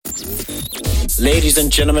Ladies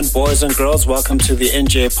and gentlemen, boys and girls, welcome to the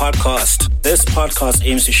NJ Podcast. This podcast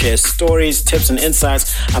aims to share stories, tips, and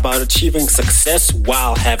insights about achieving success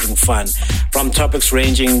while having fun. From topics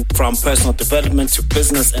ranging from personal development to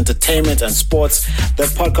business, entertainment, and sports,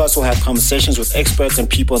 the podcast will have conversations with experts and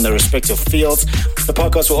people in their respective fields. The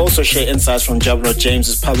podcast will also share insights from Jablo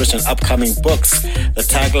James's published and upcoming books. The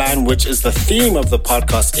tagline, which is the theme of the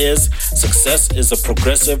podcast, is "Success is a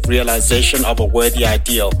progressive realization of a worthy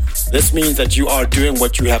ideal." This means that you are doing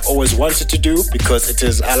what you have always wanted to do because it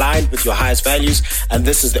is aligned with your highest values, and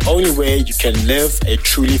this is the only way you can live a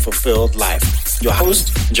truly fulfilled life. Your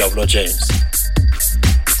host, Jablo James.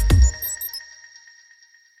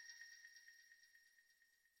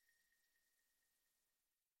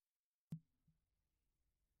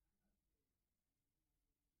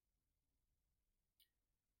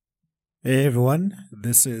 Hey everyone,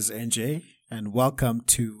 this is NJ, and welcome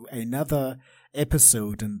to another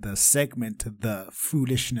episode in the segment, The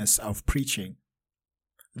Foolishness of Preaching.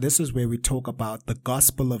 This is where we talk about the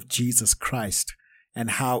gospel of Jesus Christ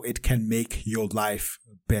and how it can make your life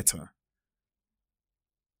better.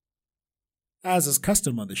 As is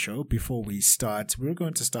custom on the show, before we start, we're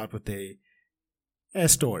going to start with a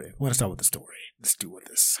story. We're going to start with a story. Let's do with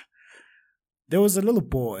this. There was a little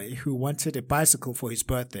boy who wanted a bicycle for his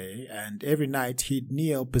birthday, and every night he'd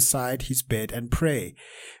kneel beside his bed and pray,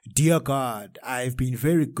 "Dear God, I've been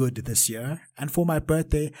very good this year, and for my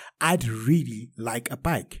birthday, I'd really like a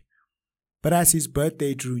bike." But as his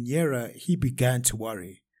birthday drew nearer, he began to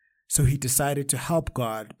worry. So he decided to help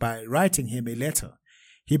God by writing him a letter.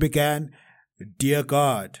 He began, "Dear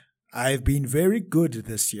God, I've been very good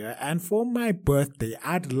this year, and for my birthday,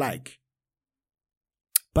 I'd like..."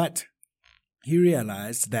 But he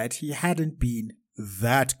realized that he hadn't been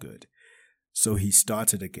that good, so he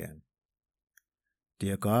started again.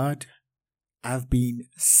 "Dear God, I've been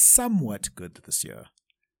somewhat good this year."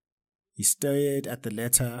 He stared at the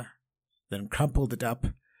letter, then crumpled it up.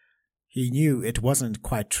 He knew it wasn't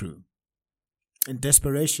quite true. In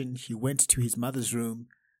desperation, he went to his mother's room,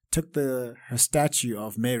 took her statue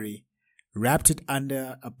of Mary, wrapped it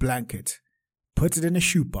under a blanket, put it in a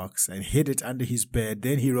shoebox, and hid it under his bed.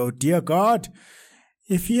 Then he wrote, "Dear God,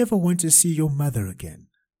 if you ever want to see your mother again."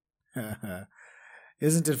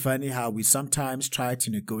 Isn't it funny how we sometimes try to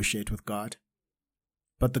negotiate with God?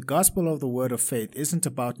 But the gospel of the word of faith isn't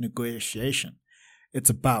about negotiation. It's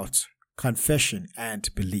about confession and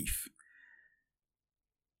belief.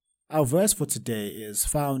 Our verse for today is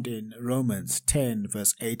found in Romans 10,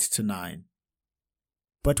 verse 8 to 9.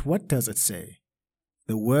 But what does it say?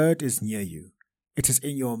 The word is near you. It is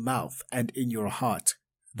in your mouth and in your heart.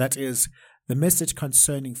 That is the message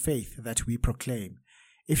concerning faith that we proclaim.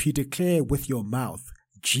 If you declare with your mouth,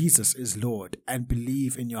 Jesus is Lord, and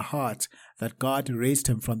believe in your heart that God raised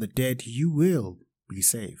him from the dead, you will be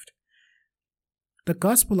saved. The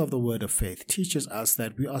gospel of the word of faith teaches us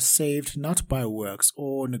that we are saved not by works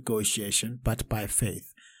or negotiation, but by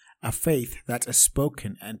faith, a faith that is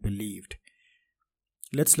spoken and believed.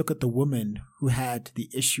 Let's look at the woman who had the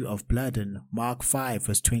issue of blood in Mark 5,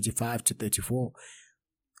 verse 25 to 34.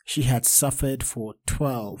 She had suffered for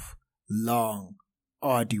 12 long,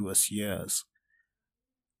 arduous years.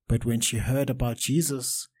 But when she heard about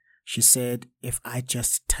Jesus, she said, "If I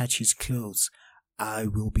just touch his clothes, I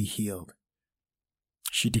will be healed."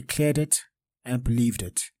 She declared it and believed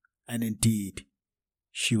it, and indeed,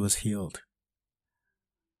 she was healed.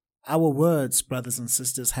 Our words, brothers and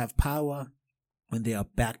sisters, have power when they are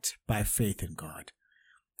backed by faith in God.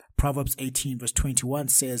 Proverbs 18 verse 21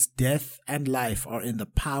 says, "Death and life are in the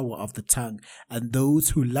power of the tongue, and those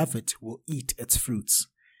who love it will eat its fruits."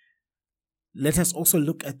 Let us also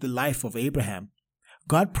look at the life of Abraham.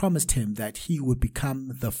 God promised him that he would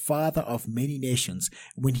become the father of many nations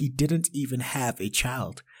when he didn't even have a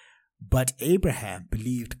child. But Abraham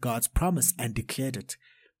believed God's promise and declared it.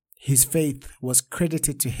 His faith was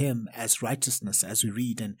credited to him as righteousness, as we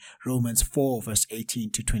read in Romans 4, verse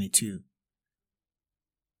 18 to 22.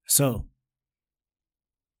 So,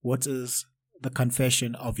 what is the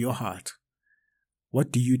confession of your heart?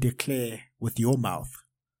 What do you declare with your mouth?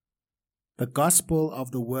 The gospel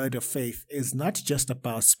of the word of faith is not just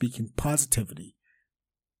about speaking positively.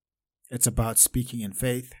 It's about speaking in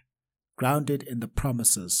faith, grounded in the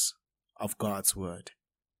promises of God's word.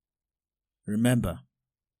 Remember,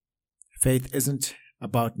 faith isn't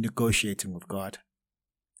about negotiating with God.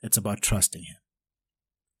 It's about trusting him.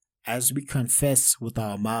 As we confess with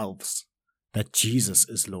our mouths that Jesus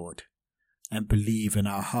is Lord and believe in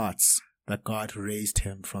our hearts that God raised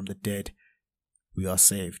him from the dead, we are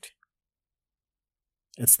saved.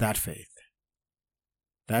 It's that faith,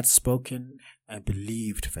 that spoken and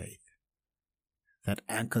believed faith that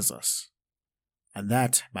anchors us. And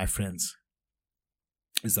that, my friends,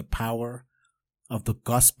 is the power of the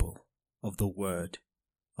gospel of the word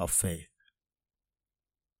of faith.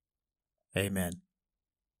 Amen.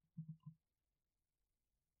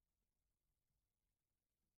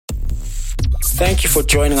 Thank you for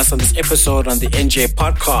joining us on this episode on the NJ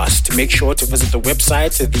Podcast. Make sure to visit the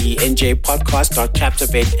website, the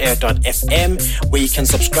njpodcast.captivateair.fm, where you can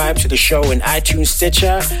subscribe to the show in iTunes,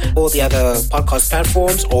 Stitcher, all the other podcast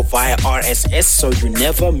platforms, or via RSS, so you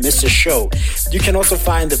never miss a show. You can also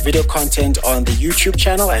find the video content on the YouTube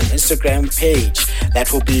channel and Instagram page.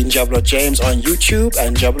 That will be Njablo James on YouTube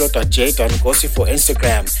and njablo.j.ngosi for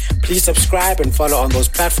Instagram. Please subscribe and follow on those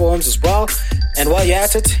platforms as well. And while you're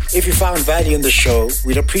at it, if you found value in the show,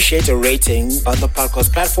 we'd appreciate a rating on the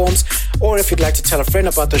podcast platforms, or if you'd like to tell a friend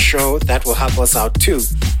about the show, that will help us out too.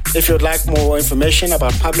 If you'd like more information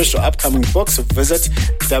about published or upcoming books, visit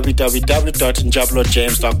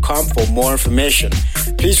www.njablojames.com for more information.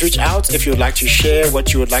 Please reach out if you'd like to share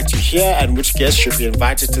what you would like to hear and which guests should be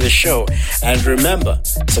invited to the show. And remember,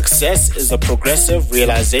 success is the progressive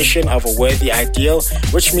realization of a worthy ideal,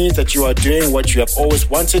 which means that you are doing what you have always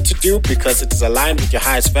wanted to do because it is aligned with your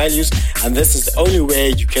highest values, and this is the only way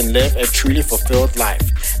you can live a truly fulfilled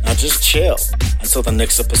life. Now just chill until the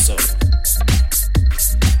next episode.